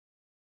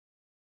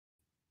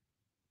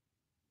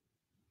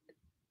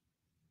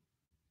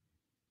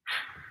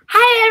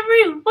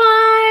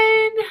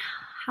everyone!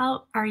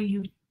 How are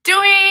you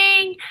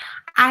doing?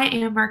 I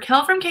am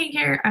Markel from Kanga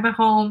Care. I'm at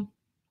home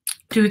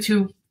due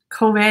to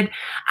COVID.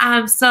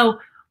 So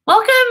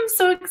welcome.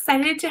 So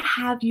excited to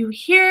have you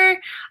here.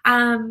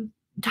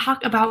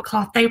 Talk about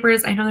cloth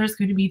diapers. I know there's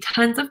going to be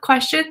tons of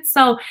questions.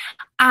 So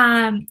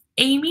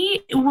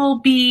Amy will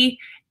be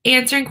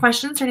answering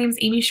questions. Her name's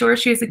Amy Shore.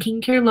 She has a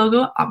Kanga Care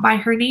logo by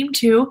her name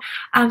too.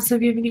 So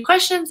if you have any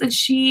questions and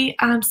she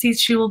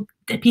sees, she will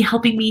be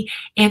helping me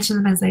answer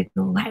them as I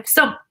go live.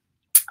 So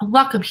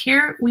welcome.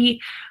 Here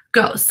we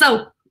go.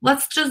 So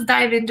let's just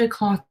dive into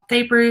cloth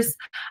diapers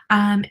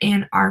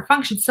and our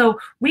function. So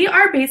we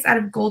are based out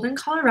of Golden,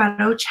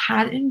 Colorado.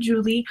 Chad and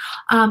Julie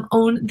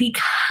own the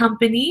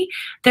company.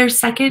 Their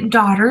second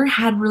daughter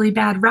had really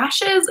bad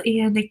rashes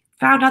and they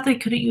found out they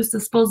couldn't use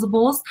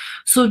disposables.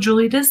 So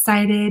Julie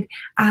decided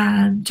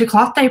to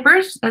cloth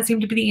diapers. That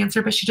seemed to be the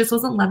answer, but she just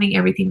wasn't loving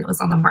everything that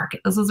was on the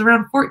market. This was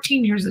around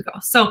 14 years ago.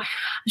 So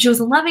she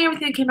wasn't loving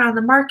everything that came out of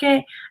the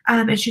market,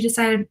 and she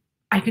decided,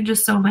 I can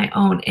just sew my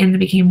own, and it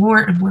became more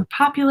and more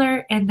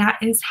popular, and that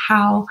is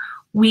how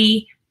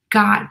we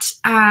got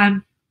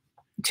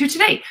to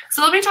today.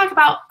 So let me talk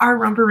about our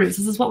rumperoos.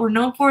 This is what we're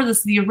known for. This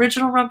is the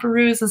original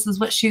rumperoos. This is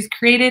what she's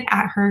created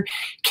at her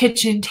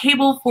kitchen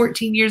table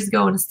 14 years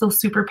ago, and it's still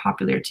super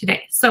popular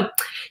today. So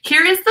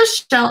here is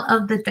the shell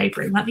of the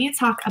diaper. Let me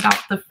talk about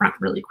the front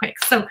really quick.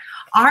 So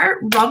our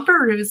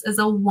rumperoos is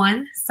a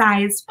one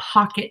size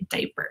pocket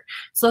diaper.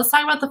 So let's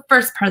talk about the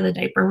first part of the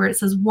diaper where it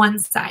says one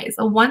size.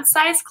 A one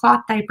size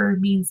cloth diaper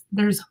means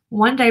there's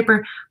one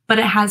diaper, but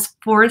it has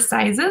 4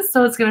 sizes.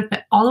 So it's going to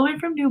fit all the way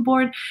from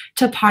newborn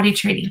to potty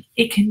training.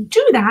 It can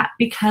do that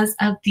because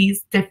of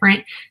these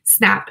different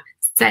snap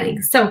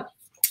settings. So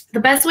the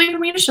best way for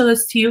me to show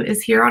this to you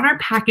is here on our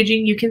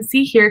packaging. You can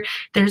see here,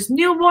 there's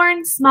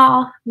newborn,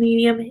 small,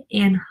 medium,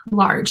 and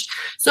large.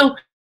 So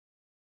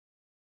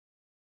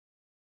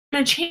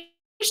going to change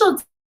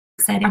the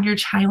set in your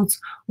child's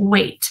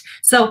weight.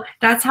 So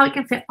that's how it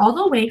can fit all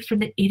the way from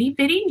the itty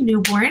bitty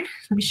newborn.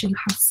 Let me show you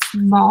how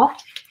small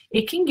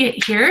it can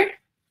get here.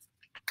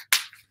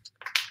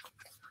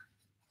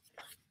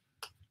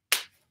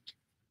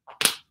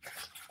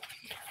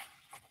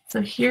 So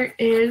here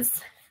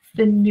is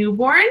the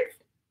newborn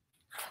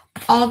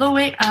all the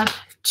way up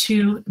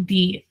to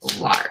the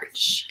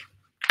large.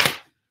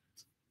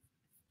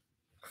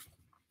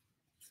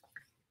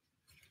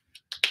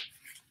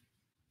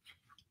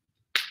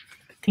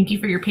 Thank you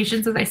for your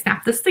patience as I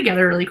snap this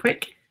together really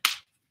quick.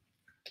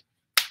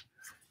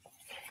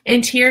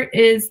 And here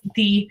is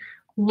the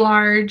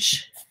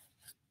large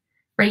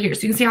right here.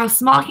 So you can see how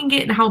small it can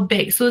get and how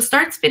big. So it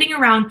starts fitting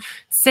around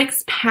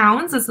 6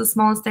 pounds. That's the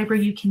smallest diaper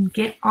you can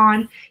get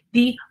on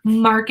the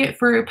market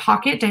for a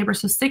pocket diaper.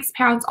 So 6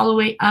 pounds all the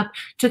way up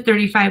to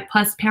 35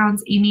 plus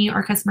pounds. Amy,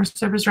 our customer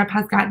service rep,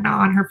 has gotten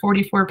on her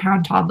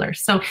 44-pound toddler.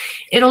 So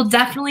it'll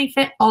definitely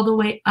fit all the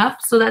way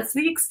up. So that's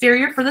the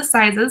exterior for the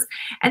sizes.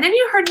 And then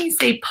you heard me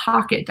say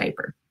pocket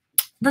diaper.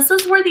 This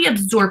is where the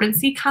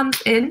absorbency comes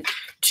in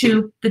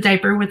to the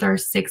diaper with our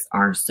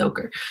 6R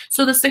soaker.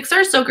 So the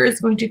 6R soaker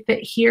is going to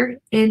fit here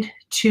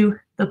into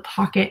the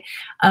pocket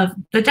of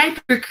the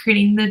diaper,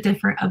 creating the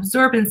different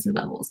absorbency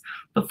levels.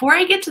 Before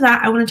I get to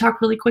that, I want to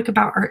talk really quick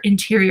about our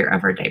interior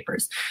of our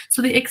diapers.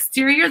 So the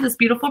exterior, this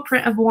beautiful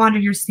print of wander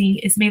you're seeing,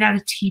 is made out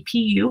of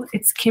TPU.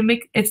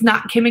 It's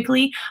not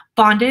chemically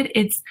bonded,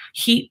 it's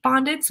heat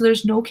bonded, so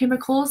there's no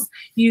chemicals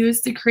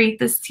used to create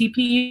this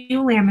TPU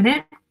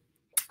laminate.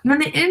 And then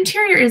the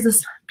interior is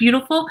this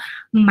beautiful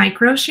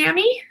micro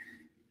chamois.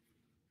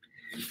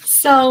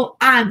 So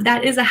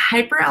that is a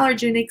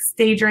hyperallergenic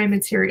stay dry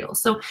material.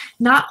 So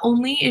not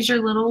only is your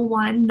little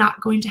one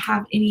not going to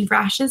have any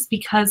rashes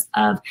because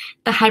of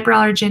the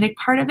hyperallergenic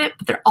part of it,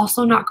 but they're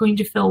also not going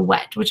to feel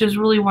wet, which is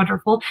really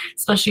wonderful,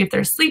 especially if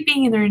they're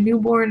sleeping and they're a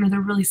newborn or they're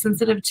really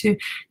sensitive to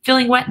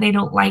feeling wet and they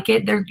don't like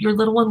it. Your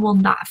little one will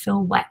not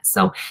feel wet.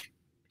 So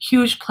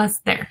huge plus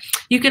there.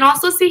 You can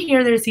also see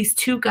here there's these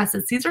 2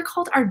 gussets. These are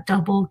called our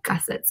double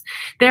gussets.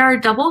 They are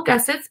double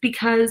gussets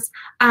because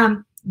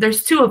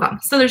there's 2 of them.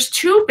 So there's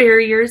 2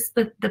 barriers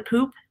that the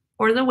poop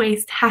or the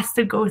waste has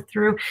to go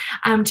through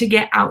to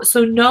get out.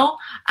 So no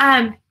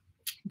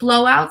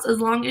blowouts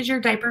as long as your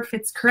diaper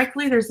fits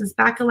correctly. There's this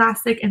back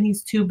elastic and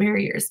these 2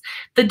 barriers.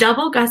 The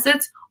double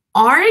gussets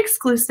are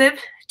exclusive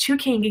to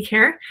Kanga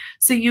Care,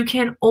 so you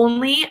can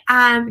only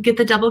get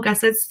the double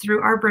gussets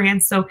through our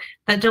brand. So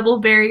that double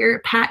barrier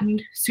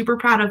patent, super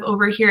proud of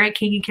over here at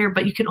Kanga Care,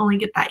 but you can only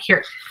get that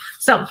here.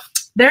 So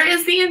there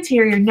is the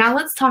interior. Now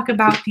let's talk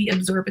about the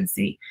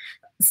absorbency.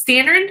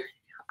 Standard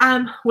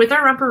with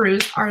our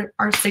rumperoos are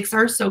our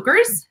 6R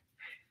soakers.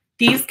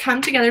 These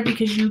come together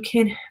because you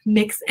can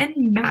mix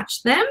and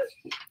match them.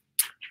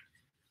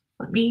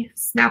 Let me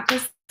snap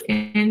this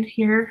in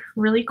here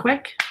really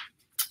quick.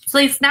 So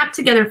they snap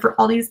together for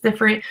all these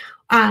different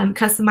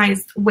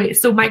customized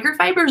ways. So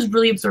microfiber is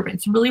really absorbent.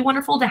 It's really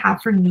wonderful to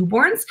have for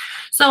newborns.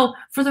 So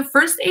for the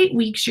first 8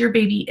 weeks, your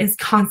baby is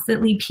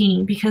constantly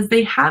peeing because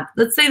they have,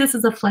 let's say this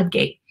is a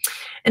floodgate.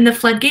 And the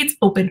floodgates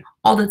open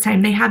all the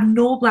time. They have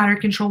no bladder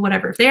control,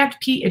 whatever. If they have to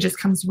pee, it just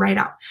comes right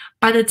out.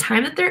 By the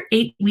time that they're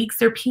 8 weeks,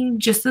 they're peeing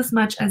just as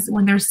much as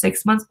when they're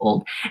 6 months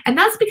old. And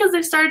that's because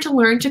they've started to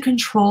learn to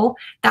control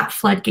that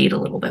floodgate a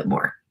little bit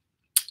more.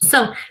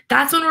 So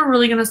that's when we're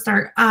really going to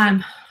start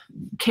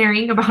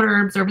caring about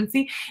our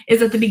absorbency,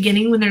 is at the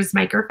beginning when there's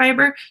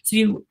microfiber. So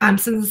you,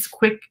 since it's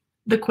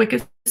the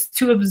quickest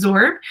to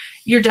absorb,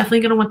 you're definitely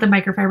going to want the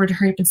microfiber to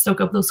hurry up and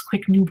soak up those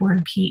quick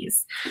newborn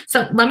pees.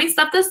 So let me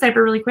stuff this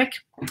diaper really quick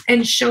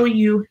and show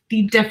you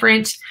the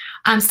different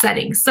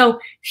settings. So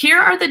here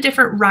are the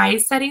different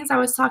rise settings I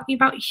was talking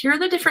about. Here are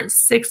the different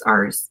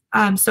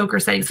 6R soaker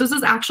settings. So this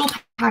is actual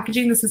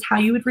packaging. This is how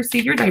you would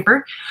receive your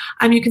diaper.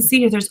 You can see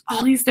here there's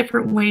all these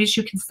different ways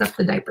you can stuff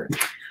the diaper.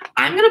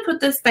 I'm going to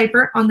put this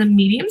diaper on the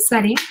medium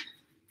setting.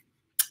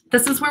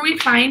 This is where we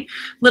find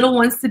little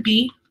ones to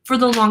be for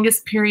the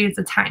longest periods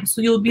of time. So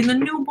you'll be in the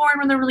newborn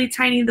when they're really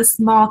tiny, the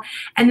small,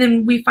 and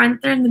then we find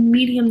that they're in the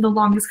medium the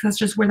longest because that's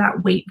just where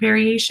that weight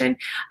variation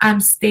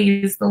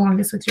stays the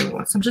longest with your little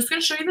one. So I'm just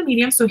going to show you the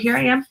medium. So here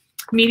I am,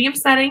 medium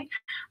setting.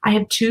 I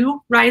have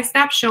 2 rise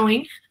snaps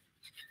showing. You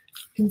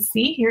can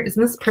see here,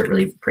 isn't this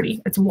really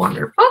pretty? It's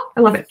wonderful.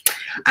 I love it.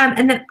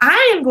 And then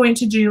I am going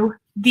to do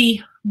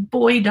the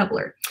boy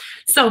doubler.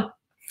 So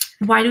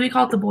why do we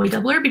call it the boy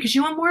doubler? Because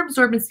you want more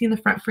absorbency in the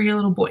front for your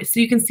little boys.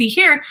 So you can see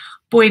here,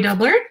 boy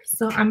doubler.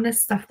 So I'm going to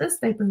stuff this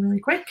diaper really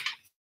quick.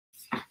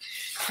 You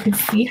can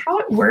see how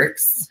it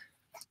works.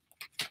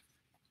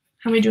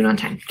 How am I doing on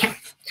time? Okay.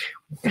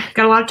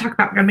 Got a lot to talk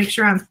about. Got to make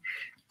sure I'm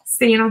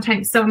staying on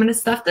time. So I'm going to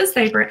stuff this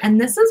diaper,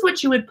 and this is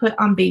what you would put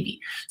on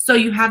baby. So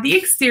you have the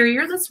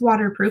exterior that's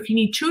waterproof. You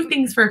need 2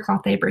 things for a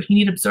cloth diaper. You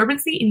need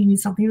absorbency, and you need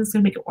something that's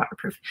going to make it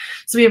waterproof.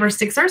 So we have our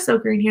 6R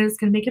soaker in here that's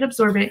going to make it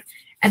absorbent.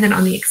 And then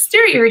on the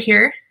exterior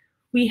here,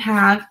 we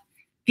have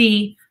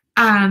the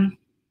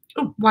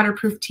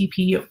waterproof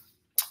TPU.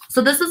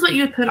 So this is what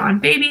you would put on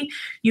baby.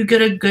 You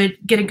get a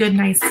good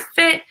nice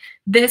fit.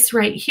 This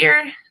right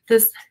here,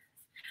 this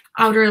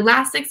outer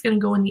elastic is going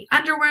to go in the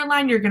underwear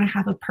line. You're going to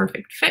have a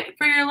perfect fit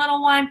for your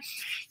little one.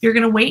 You're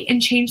going to wait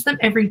and change them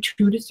every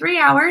 2 to 3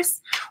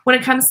 hours. When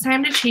it comes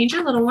time to change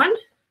your little one,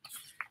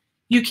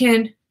 you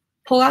can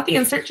pull out the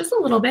insert just a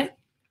little bit.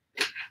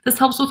 This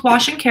helps with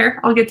wash and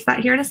care. I'll get to that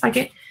here in a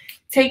second.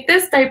 Take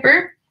this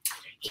diaper.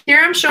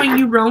 Here I'm showing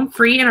you Roam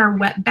Free in our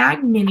wet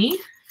bag mini.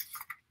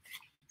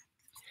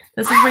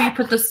 This is where you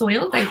put the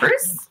soiled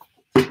diapers.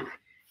 And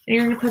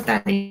you're going to put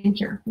that in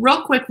here.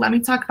 Real quick, let me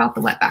talk about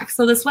the wet bag.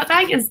 So this wet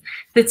bag is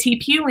the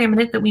TPU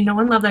laminate that we know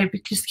and love that I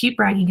just keep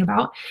bragging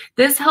about.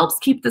 This helps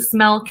keep the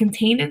smell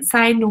contained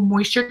inside. No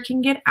moisture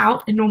can get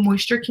out and no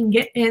moisture can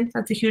get in.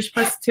 That's a huge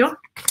plus too.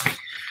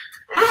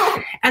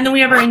 And then we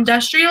have our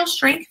industrial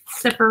strength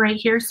zipper right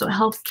here. So it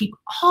helps keep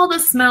all the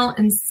smell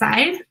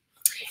inside.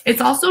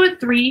 It's also a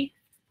 3D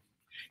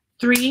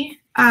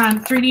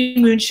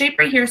moon shape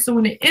right here. So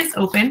when it is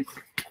open,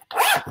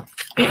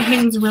 it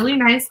hangs really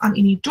nice on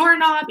any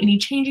doorknob, any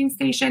changing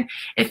station.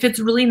 It fits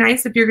really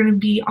nice if you're going to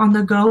be on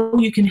the go.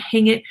 You can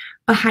hang it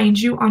behind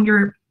you on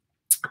your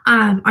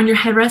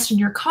headrest in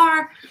your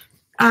car,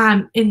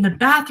 in the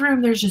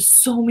bathroom. There's just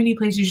so many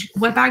places.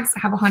 Wet bags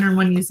have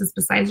 101 uses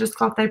besides just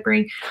cloth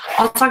diapering.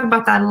 I'll talk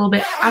about that a little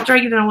bit after I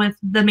get done with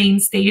the main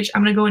stage.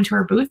 I'm going to go into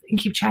our booth and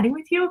keep chatting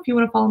with you if you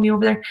want to follow me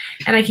over there,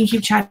 and I can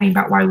keep chatting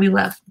about why we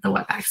love the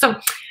wet bag. So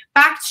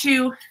back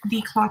to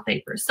the cloth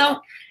diapers.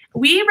 So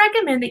we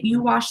recommend that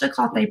you wash the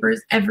cloth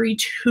diapers every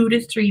 2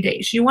 to 3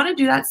 days. You want to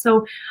do that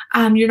so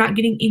you're not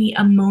getting any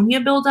ammonia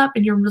buildup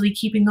and you're really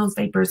keeping those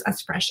diapers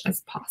as fresh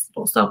as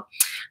possible. So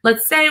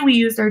let's say we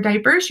used our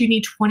diapers. You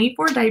need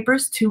 24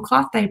 diapers, 2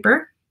 cloth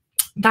diaper.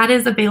 That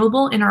is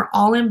available in our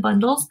all-in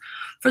bundles.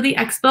 For the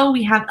expo,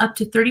 we have up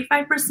to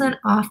 35%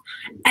 off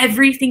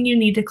everything you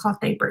need to cloth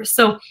diapers.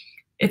 So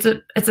it's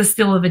a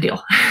steal of a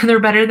deal. They're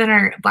better than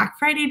our Black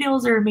Friday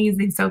deals. Are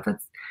amazing. So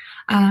that's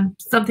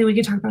something we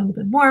can talk about a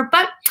little bit more.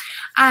 But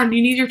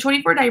you need your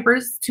 24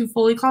 diapers to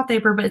fully cloth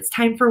diaper, but it's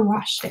time for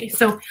wash day.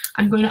 So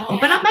I'm going to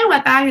open up my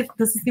wet bag.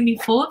 This is going to be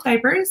full of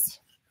diapers.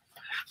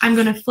 I'm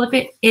going to flip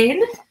it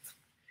in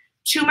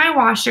to my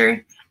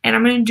washer, and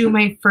I'm going to do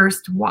my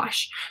first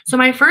wash. So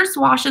my first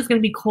wash is going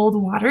to be cold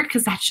water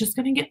because that's just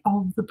going to get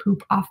all of the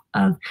poop off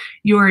of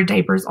your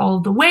diapers, all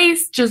of the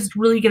waste, just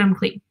really get them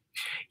clean.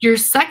 Your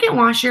second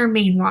wash, your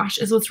main wash,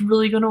 is what's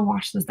really going to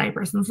wash those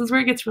diapers. And this is where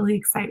it gets really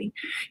exciting.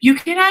 You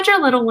can add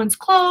your little ones'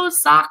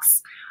 clothes,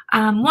 socks,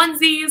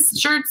 onesies,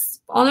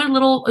 shirts, all their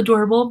little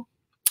adorable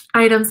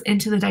items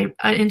into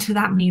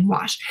that main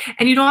wash.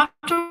 And you don't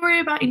have to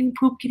worry about any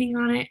poop getting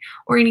on it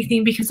or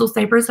anything because those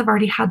diapers have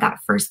already had that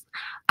first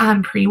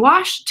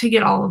pre-wash to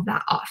get all of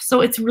that off.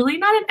 So it's really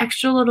not an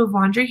extra load of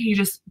laundry. You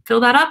just fill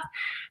that up.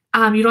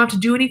 You don't have to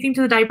do anything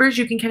to the diapers.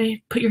 You can kind of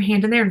put your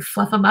hand in there and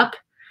fluff up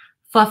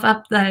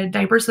the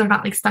diapers so they're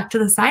not like stuck to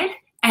the side,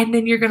 and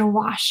then you're going to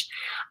wash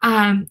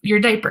your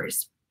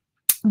diapers.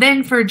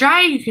 Then for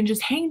dry, you can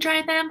just hang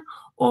dry them,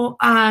 or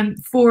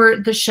for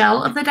the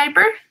shell of the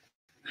diaper,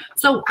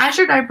 So as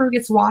your diaper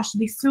gets washed,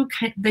 these two,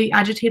 they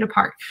agitate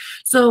apart.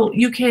 So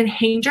you can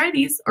hang dry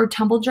these or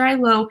tumble dry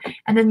low,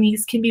 and then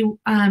these can be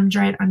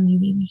dried on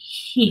medium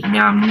heat.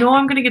 Now, I know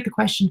I'm going to get the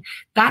question.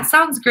 That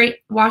sounds great.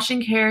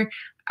 Washing hair.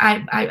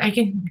 I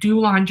can do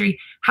laundry.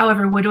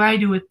 However, what do I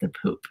do with the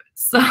poop?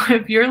 So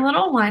if your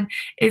little one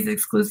is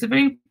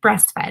exclusively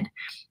breastfed,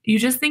 you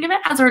just think of it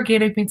as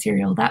organic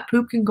material. That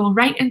poop can go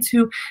right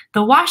into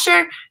the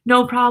washer,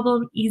 no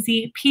problem,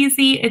 easy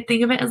peasy. And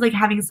think of it as like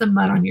having some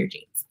mud on your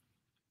jeans.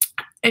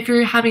 If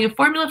you're having a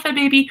formula-fed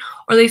baby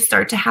or they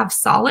start to have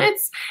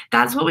solids,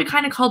 that's what we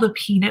kind of call the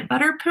peanut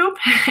butter poop.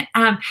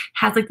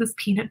 Has like this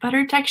peanut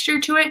butter texture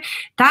to it.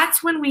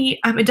 That's when we,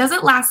 it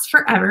doesn't last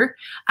forever.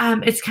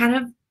 It's kind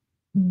of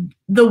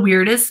the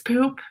weirdest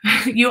poop.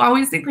 You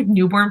always think like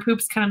newborn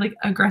poop's kind of like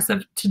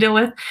aggressive to deal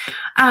with.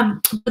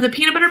 But the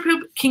peanut butter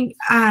poop can,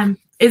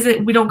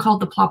 we don't call it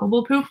the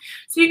ploppable poop.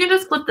 So you can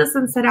just flip this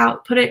and set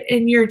out, put it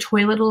in your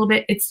toilet a little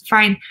bit. It's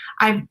fine.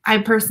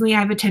 I personally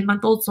have a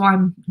 10-month-old, so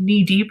I'm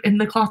knee deep in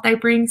the cloth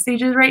diapering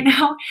stages right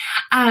now.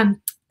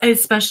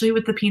 Especially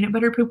with the peanut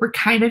butter poop, we're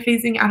kind of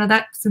phasing out of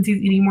that since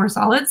he's eating more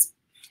solids.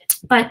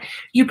 But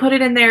you put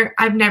it in there.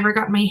 I've never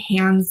got my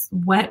hands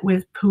wet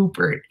with poop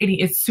or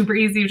it's super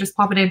easy. You just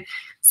pop it in,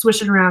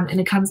 swish it around, and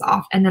it comes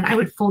off. And then I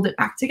would fold it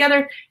back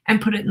together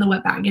and put it in the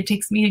wet bag. It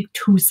takes me like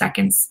 2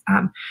 seconds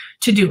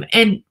to do.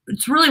 And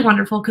it's really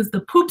wonderful because the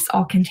poop's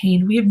all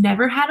contained. We have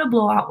never had a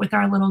blowout with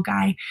our little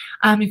guy.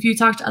 If you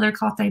talk to other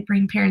cloth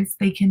diapering parents,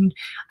 they can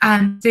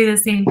say the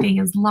same thing.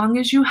 As long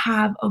as you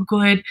have a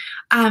good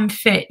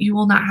fit, you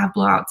will not have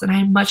blowouts. And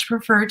I much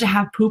prefer to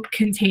have poop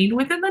contained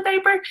within the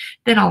diaper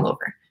than all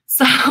over.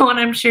 So, and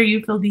I'm sure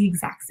you feel the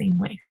exact same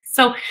way.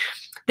 So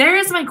there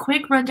is my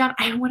quick rundown.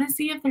 I want to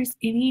see if there's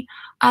any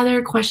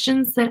other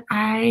questions that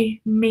I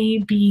may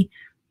be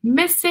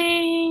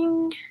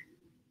missing.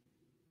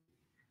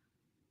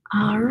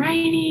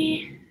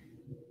 Alrighty.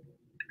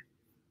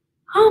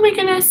 Oh my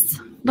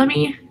goodness. Let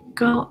me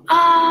go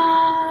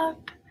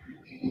up.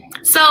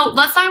 So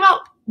let's talk about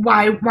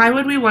why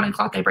would we want a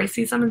cloth diaper? I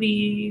see some of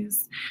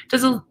these.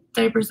 Does a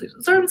diaper lose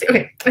absorbency?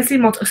 Okay, I see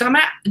multiple. So I'm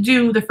going to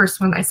do the first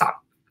one I saw.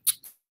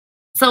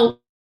 So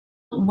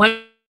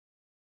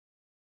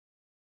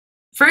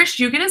first,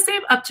 you're going to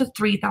save up to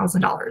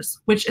 $3,000,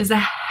 which is a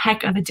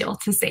heck of a deal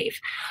to save.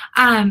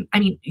 And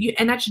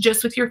that's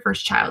just with your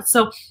first child.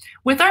 So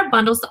with our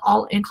bundles,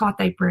 all in cloth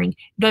diapering,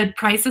 the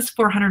price is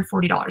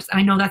 $440. And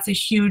I know that's a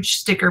huge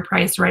sticker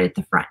price right at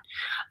the front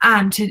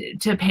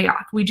to pay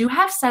off. We do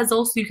have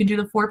Sezzle, so you can do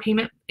the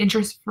 4-payment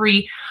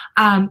interest-free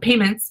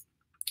payments,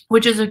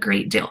 which is a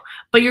great deal.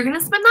 But you're going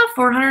to spend that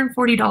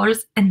 $440,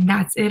 and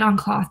that's it on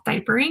cloth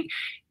diapering.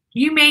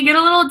 You may get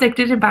a little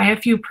addicted and buy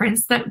a few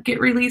prints that get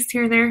released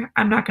here and there.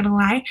 I'm not going to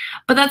lie.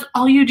 But that's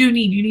all you do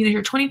need. You need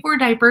your 24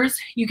 diapers.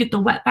 You get the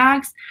wet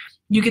bags.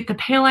 You get the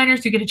pail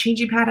liners. You get a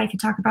changing pad I can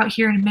talk about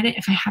here in a minute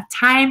if I have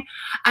time.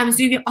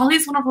 So you get all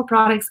these wonderful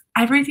products,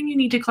 everything you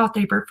need to cloth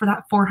diaper for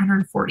that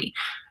 $440.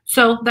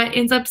 So that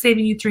ends up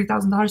saving you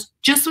 $3,000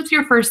 just with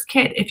your first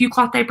kid. If you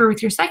cloth diaper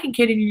with your second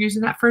kid and you're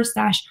using that first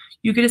stash,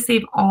 you get to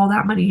save all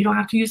that money. You don't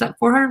have to use that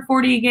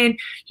 $440 again.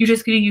 You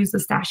just get to use the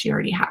stash you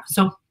already have.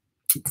 So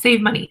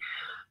save money.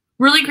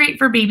 Really great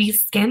for baby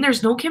skin.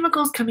 There's no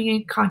chemicals coming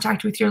in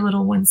contact with your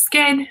little one's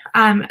skin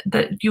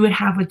that you would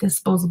have with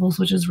disposables,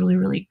 which is really,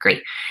 really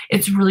great.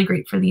 It's really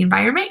great for the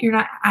environment. You're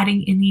not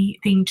adding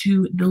anything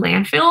to the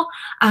landfill,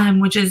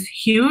 which is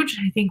huge.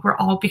 I think we're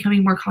all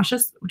becoming more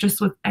cautious just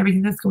with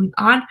everything that's going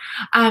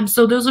on.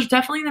 So those are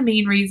definitely the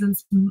main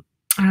reasons.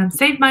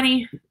 Save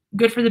money,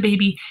 good for the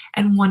baby,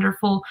 and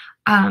wonderful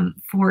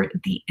for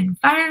the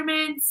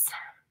environment.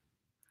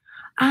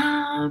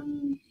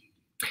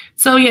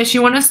 So yes,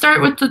 you want to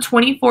start with the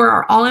 24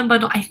 or all-in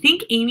bundle. I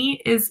think Amy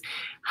is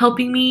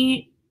helping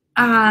me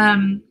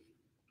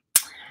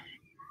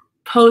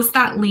post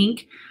that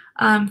link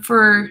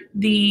for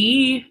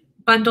the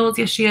bundles.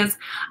 Yes, she is.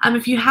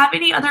 If you have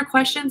any other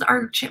questions,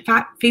 our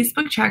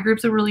Facebook chat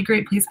group's a really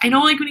great place. I know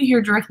like when you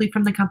hear directly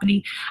from the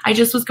company, I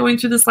just was going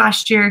through this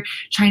last year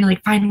trying to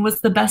like find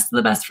what's the best of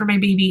the best for my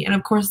baby. And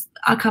of course,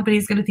 a company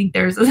is going to think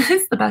theirs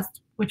is the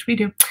best, which we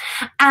do.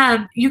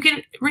 You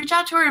can reach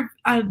out to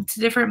our to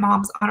different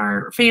moms on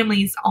our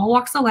families, all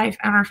walks of life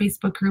on our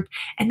Facebook group,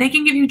 and they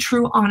can give you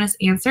true, honest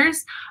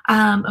answers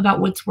about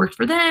what's worked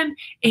for them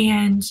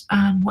and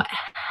what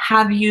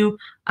have you,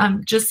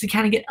 just to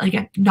kind of get like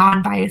a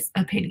non-biased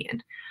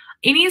opinion.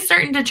 Any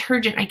certain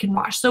detergent I can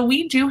wash. So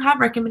we do have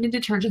recommended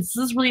detergents. This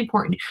is really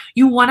important.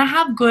 You want to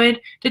have good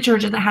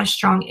detergent that has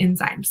strong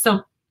enzymes.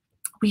 So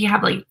we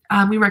have like,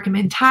 we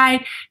recommend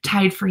Tide,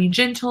 Tide Free and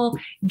Gentle,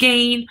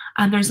 Gain.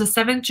 There's a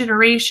 7th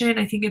generation.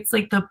 I think it's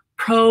like the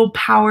Pro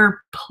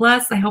Power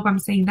Plus. I hope I'm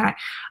saying that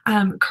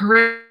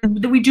correct.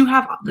 We do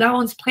have, that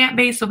one's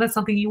plant-based, so if that's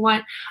something you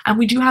want.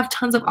 We do have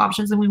tons of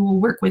options and we will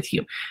work with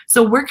you.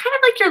 So we're kind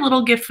of like your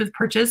little gift with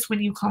purchase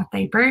when you cloth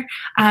diaper.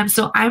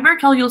 So I'm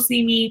Raquel, you'll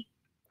see me.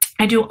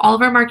 I do all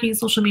of our marketing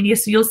social media,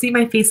 so you'll see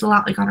my face a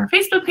lot like on our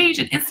Facebook page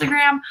and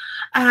Instagram,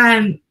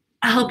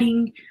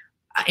 helping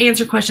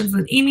answer questions.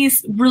 And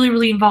Amy's really,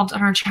 really involved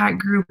in our chat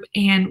group,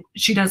 and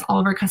she does all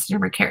of our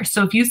customer care.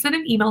 So if you send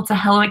an email to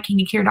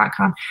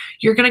hello@kangacare.com,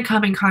 you're going to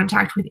come in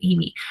contact with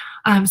Amy.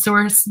 So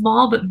we're a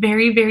small but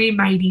very, very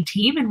mighty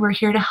team, and we're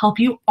here to help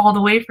you all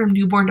the way from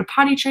newborn to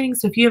potty training.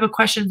 So if you have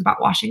questions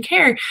about wash and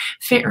care,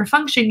 fit, or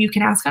function, you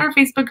can ask on our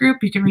Facebook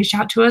group. You can reach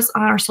out to us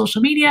on our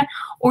social media,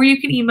 or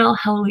you can email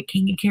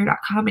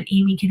hello@kangacare.com, and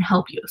Amy can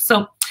help you.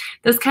 So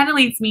this kind of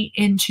leads me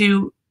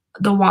into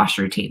the wash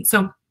routine.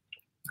 So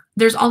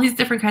there's all these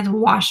different kinds of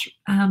wash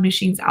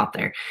machines out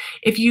there.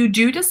 If you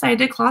do decide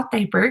to cloth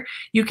diaper,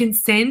 you can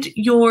send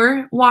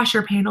your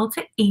washer panel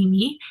to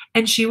Amy,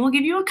 and she will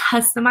give you a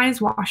customized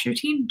wash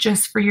routine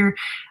just for your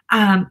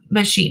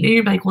machine. And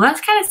you're like, well,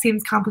 that kind of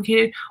seems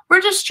complicated.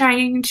 We're just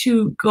trying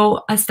to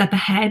go a step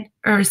ahead,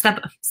 or step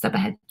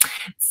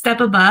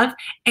above,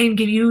 and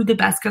give you the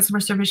best customer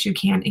service you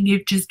can, and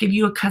just give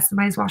you a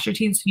customized wash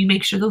routine so you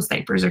make sure those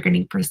diapers are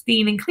getting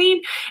pristine and clean,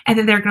 and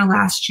then they're going to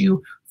last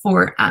you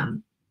for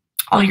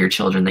all your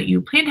children that you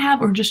plan to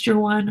have, or just your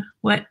one,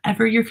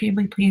 whatever your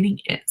family planning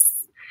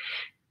is.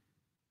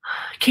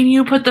 Can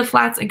you put the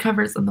flats and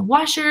covers in the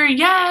washer?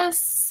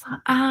 Yes.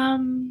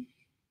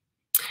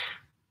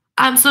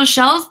 So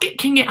shells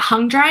can get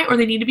hung dry, or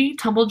they need to be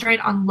tumble dried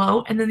on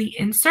low, and then the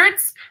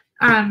inserts,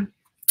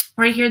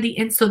 right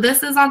here, so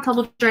this is on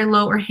tumble dry,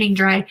 low, or hang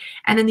dry,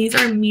 and then these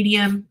are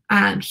medium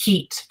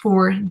heat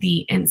for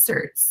the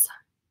inserts.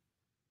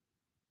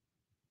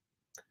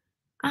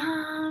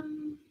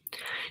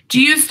 Do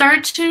you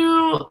start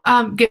to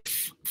get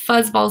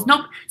fuzz balls?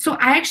 Nope. So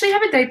I actually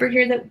have a diaper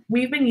here that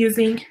we've been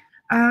using.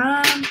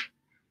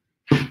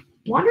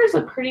 Wander's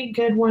a pretty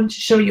good one to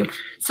show you.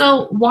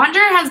 So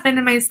Wander has been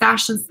in my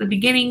stash since the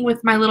beginning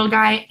with my little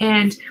guy,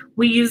 and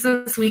we use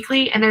this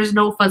weekly, and there's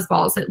no fuzz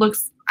balls.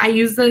 I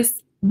use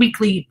this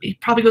weekly.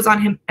 It probably goes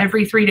on him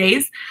every 3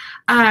 days.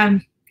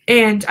 And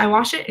I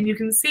wash it, and you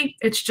can see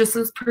it's just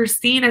as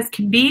pristine as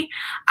can be.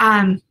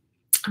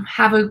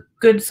 Have a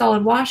good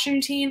solid wash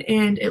routine,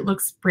 and it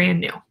looks brand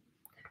new.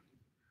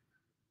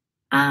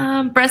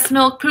 Breast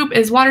milk poop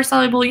is water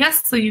soluble,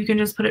 yes, so you can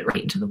just put it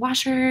right into the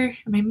washer.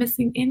 Am I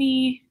missing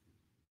any?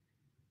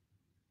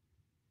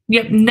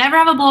 Yep, never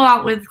have a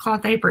blowout with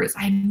cloth diapers.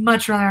 I'd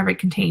much rather have it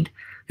contained.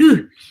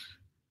 Did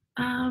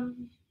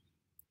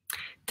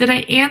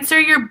I answer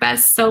your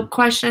best soap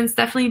questions?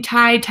 Definitely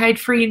Tide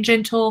Free and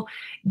Gentle,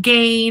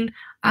 Gain.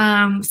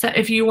 So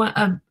if you want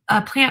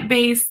a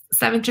plant-based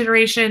 7th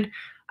generation,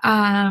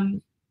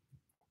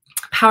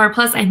 Power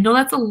Plus. I know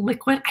that's a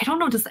liquid. I don't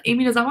know.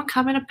 Amy, does that one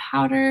come in a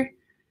powder?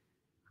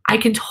 I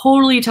can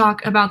totally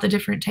talk about the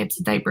different types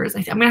of diapers.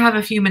 I'm going to have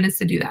a few minutes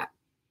to do that.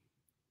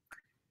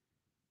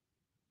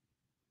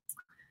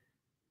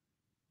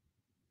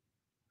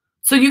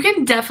 So you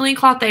can definitely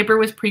cloth diaper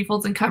with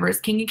pre-folds and covers.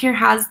 Kanga Care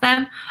has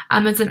them.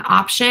 It's an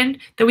option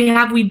that we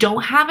have. We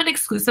don't have an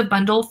exclusive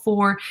bundle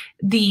for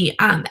the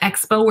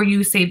expo where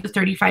you save the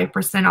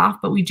 35%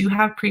 off, but we do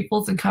have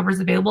pre-folds and covers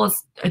available.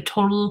 It's a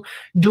total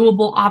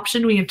doable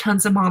option. We have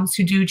tons of moms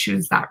who do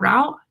choose that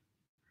route.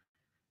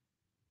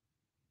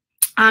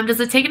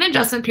 Does it take an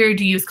adjustment period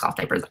to use cloth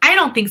diapers? I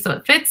don't think so.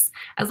 It fits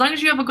as long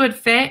as you have a good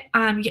fit.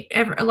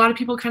 A lot of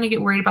people kind of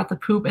get worried about the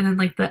poop and then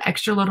like the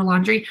extra load of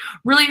laundry.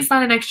 Really, it's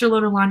not an extra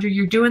load of laundry.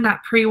 You're doing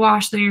that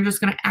pre-wash, then you're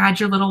just going to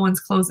add your little one's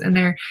clothes in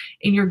there,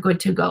 and you're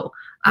good to go.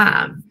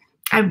 I'm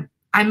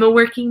a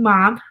working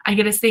mom. I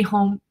get to stay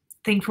home,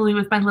 thankfully,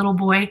 with my little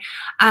boy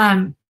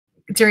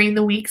during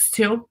the weeks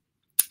too.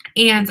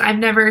 And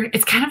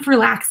it's kind of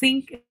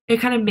relaxing. It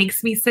kind of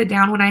makes me sit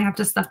down when I have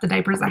to stuff the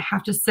diapers. I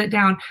have to sit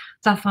down,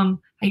 stuff them.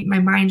 My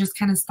mind just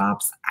kind of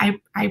stops. I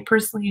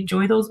personally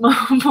enjoy those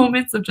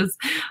moments of just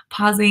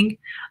pausing.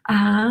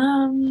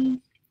 Yeah,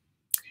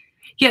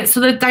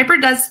 so the diaper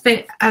does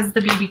fit as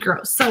the baby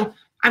grows. So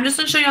I'm just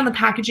going to show you on the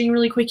packaging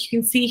really quick. You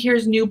can see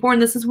here's newborn.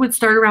 This would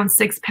start around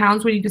 6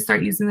 pounds when you can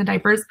start using the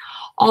diapers,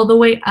 all the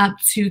way up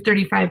to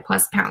 35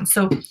 plus pounds.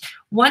 So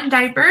one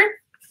diaper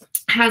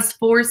has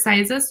 4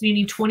 sizes, so you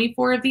need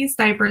 24 of these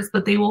diapers,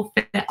 but they will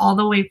fit all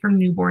the way from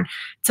newborn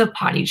to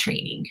potty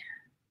training.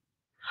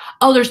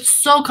 Oh, they're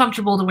so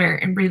comfortable to wear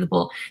and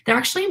breathable. They're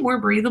actually more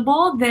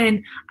breathable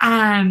than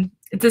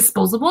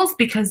disposables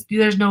because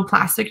there's no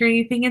plastic or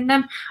anything in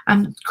them.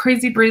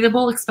 Crazy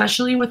breathable,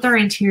 especially with our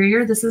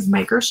interior. This is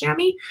micro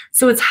chamois,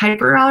 so it's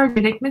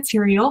hyperallergenic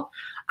material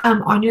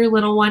on your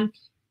little one.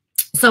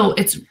 So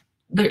it's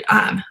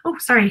oh,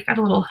 sorry, got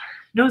a little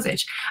nose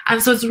itch.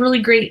 So it's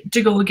really great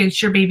to go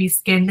against your baby's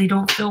skin. They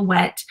don't feel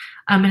wet,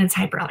 and it's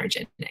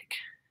hyperallergenic.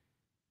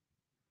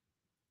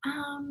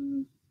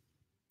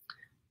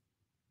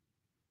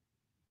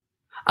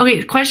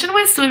 Okay, the question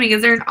was swimming.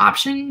 Is there an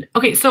option?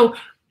 Okay, so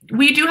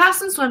we do have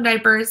some swim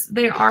diapers.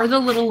 They are the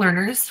little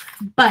learners,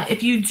 but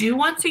if you do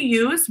want to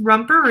use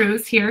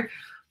Rumperoos here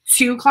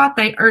to cloth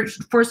diaper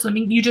for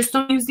swimming, you just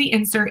don't use the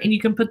insert, and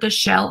you can put the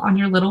shell on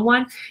your little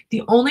one.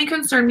 The only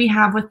concern we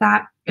have with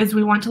that is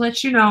we want to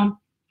let you know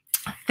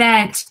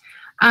that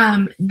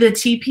the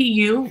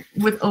TPU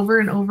with over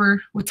and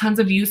over with tons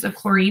of use of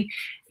chlorine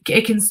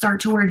it can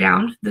start to wear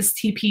down, this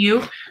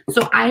TPU.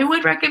 So I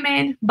would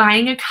recommend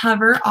buying a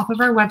cover off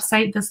of our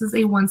website. This is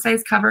a one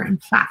size cover in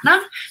platinum.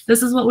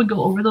 This is what would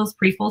go over those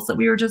pre-folds that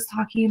we were just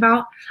talking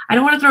about. I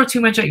don't want to throw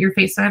too much at your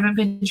face, so I haven't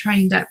been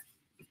trying to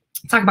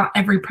talk about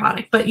every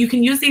product, but you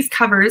can use these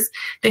covers.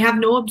 They have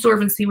no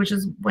absorbency, which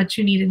is what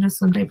you need in a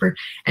swim diaper,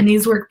 and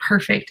these work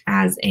perfect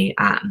as a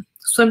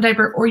swim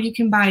diaper. Or you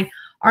can buy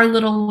our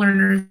little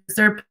learners.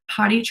 They're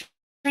potty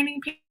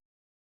training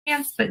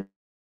pants, but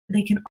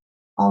they can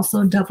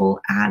also double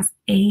as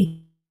a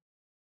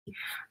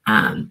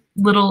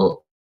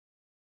little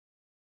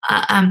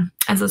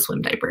as a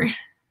swim diaper.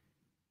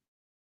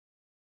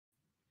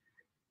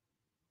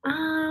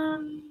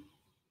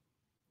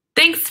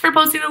 Thanks for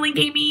posting the link,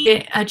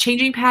 Amy. A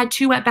changing pad,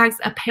 2 wet bags,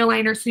 a pail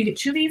liner. So you get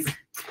 2 of these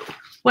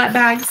wet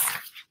bags.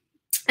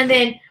 And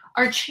then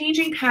our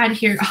changing pad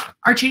here,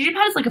 our changing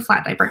pad is like a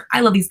flat diaper. I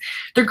love these.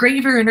 They're great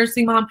if you're a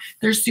nursing mom.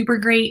 They're super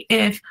great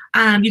if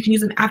you can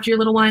use them after your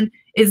little one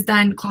is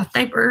done cloth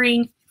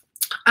diapering.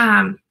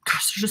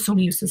 Gosh, there's just so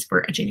many uses for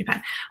a changing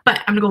pad,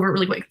 but I'm gonna go over it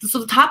really quick. So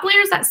the top layer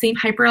is that same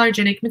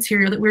hyperallergenic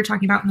material that we were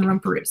talking about in the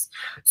rumperoos.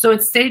 So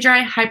it's stay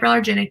dry,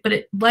 hyperallergenic, but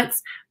it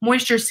lets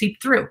moisture seep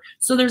through.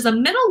 So there's a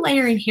middle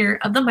layer in here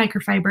of the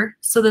microfiber.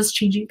 So this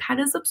changing pad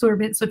is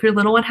absorbent. So if your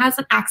little one has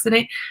an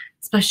accident,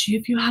 especially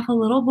if you have a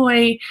little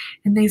boy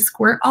and they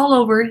squirt all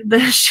over, the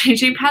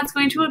changing pad's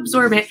going to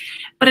absorb it,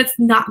 but it's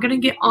not gonna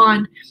get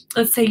on,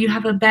 let's say you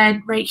have a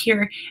bed right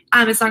here.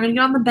 It's not gonna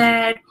get on the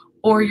bed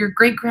or your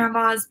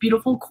great-grandma's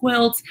beautiful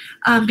quilt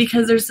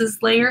because there's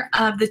this layer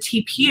of the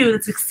TPU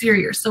that's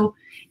exterior. So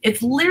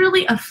it's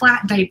literally a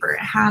flat diaper. It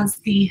has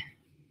the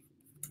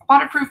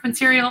waterproof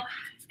material.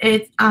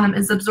 It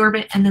is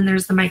absorbent, and then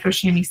there's the micro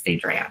chamois stay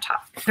dry on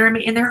top. They're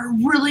a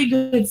really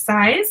good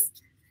size.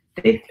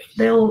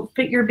 They'll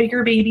fit your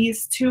bigger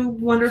babies to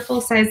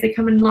wonderful size. They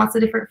come in lots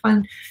of different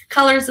fun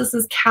colors. This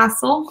is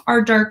Castle, our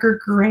darker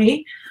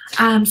gray.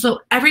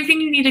 So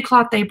everything you need a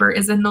cloth diaper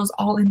is in those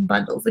all-in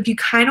bundles. If you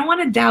kind of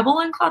want to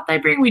dabble in cloth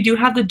diapering, we do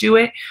have the Do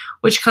It,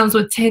 which comes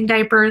with 10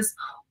 diapers,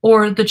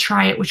 or the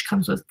Try It, which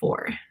comes with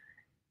 4.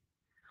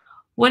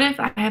 What if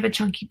I have a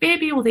chunky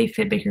baby? Will they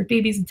fit bigger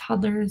babies and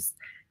toddlers?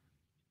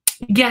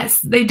 Yes,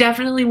 they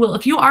definitely will.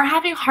 If you are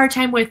having a hard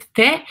time with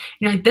fit,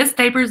 you're like, this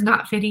diaper is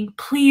not fitting,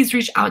 please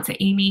reach out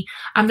to Amy.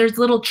 There's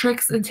little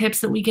tricks and tips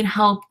that we can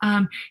help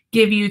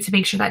give you to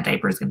make sure that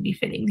diaper is going to be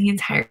fitting the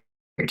entire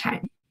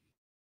time.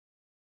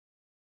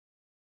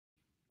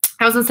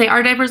 I was going to say,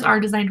 our diapers are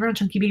designed around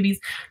chunky babies.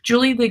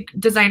 Julie, the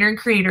designer and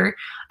creator,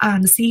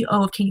 the CEO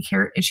of Kanga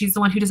Care, and she's the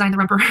one who designed the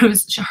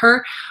rumperoos.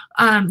 Her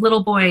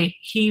little boy,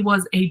 he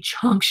was a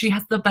chunk. She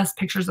has the best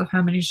pictures of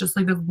him, and he's just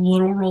like this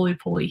little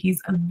roly-poly.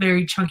 He's a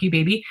very chunky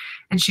baby,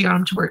 and she got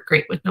him to work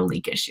great with no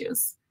leak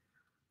issues.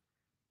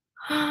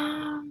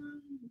 All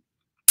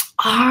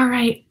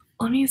right,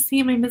 let me see.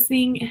 Am I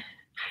missing?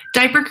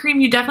 Diaper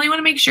cream, you definitely want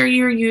to make sure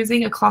you're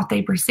using a cloth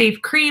diaper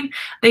safe cream.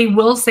 They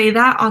will say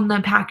that on the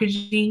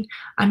packaging.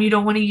 You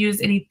don't want to use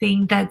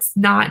anything that's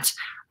not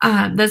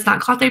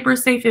cloth diaper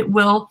safe. It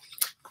will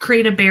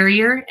create a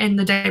barrier and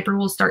the diaper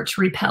will start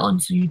to repel,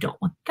 and so you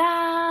don't want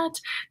that.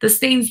 The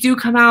stains do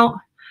come out.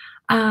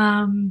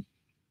 Breastfed,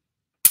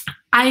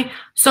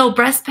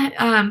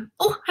 I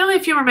only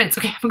have a few more minutes.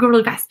 Okay, I'm gonna go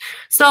really fast.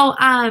 So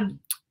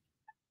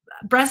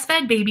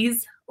breastfed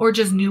babies or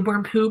just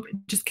newborn poop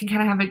just can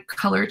kind of have a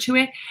color to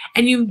it.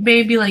 And you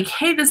may be like,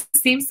 hey, this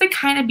seems to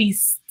kind of be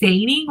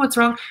staining. What's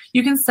wrong?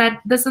 You can set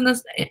this in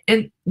this,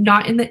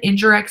 not in the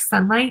indirect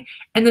sunlight,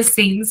 and the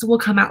stains will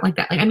come out like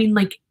that.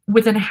 Like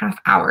within a half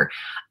hour.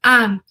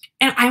 And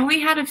I only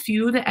had a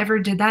few that ever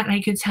did that. And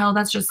I could tell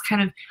that's just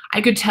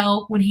I could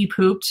tell when he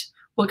pooped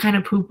what kind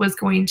of poop was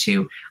going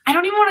to, I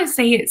don't even want to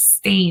say it's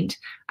stained.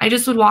 I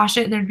just would wash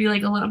it and there'd be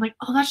like a little, I'm like,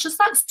 oh, that's just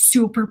not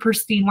super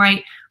pristine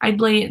white.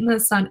 I'd lay it in the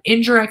sun,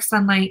 indirect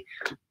sunlight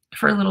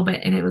for a little bit,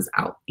 and it was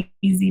out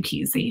easy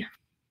peasy.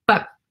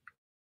 But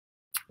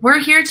we're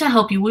here to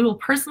help you. We will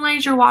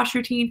personalize your wash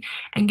routine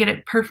and get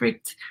it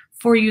perfect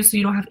for you so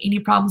you don't have any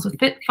problems with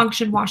fit,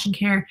 function, wash, and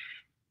care.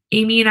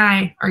 Amy and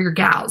I are your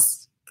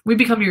gals. We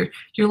become your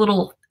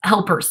little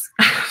helpers.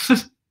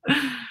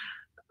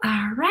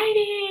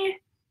 Alrighty.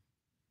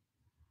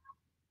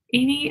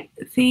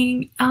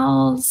 Anything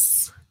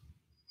else?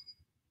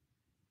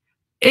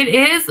 It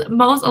is a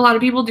lot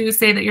of people do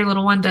say that your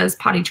little one does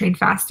potty train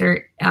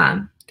faster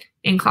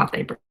in cloth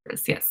diapers.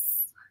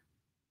 Yes.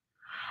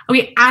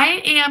 Okay,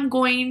 I am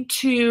going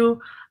to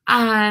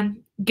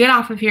get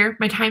off of here.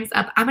 My time's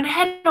up. I'm going to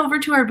head over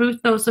to our booth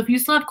though. So if you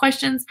still have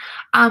questions,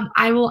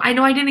 I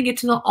know I didn't get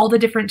to all the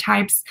different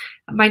types.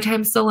 My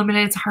time's so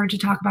limited. It's hard to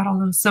talk about all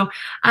those. So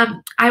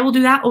I will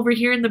do that over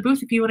here in the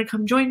booth. If you want to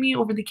come join me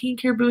over the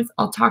Kanga Care booth,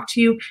 I'll talk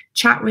to you,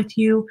 chat with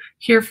you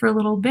here for a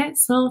little bit.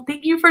 So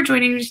thank you for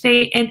joining me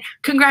today, and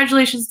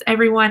congratulations to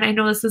everyone. I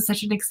know this is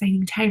such an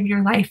exciting time in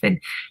your life, and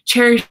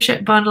cherish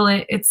it, bundle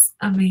it. It's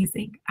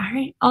amazing. All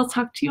right. I'll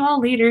talk to you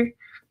all later.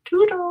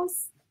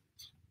 Toodles.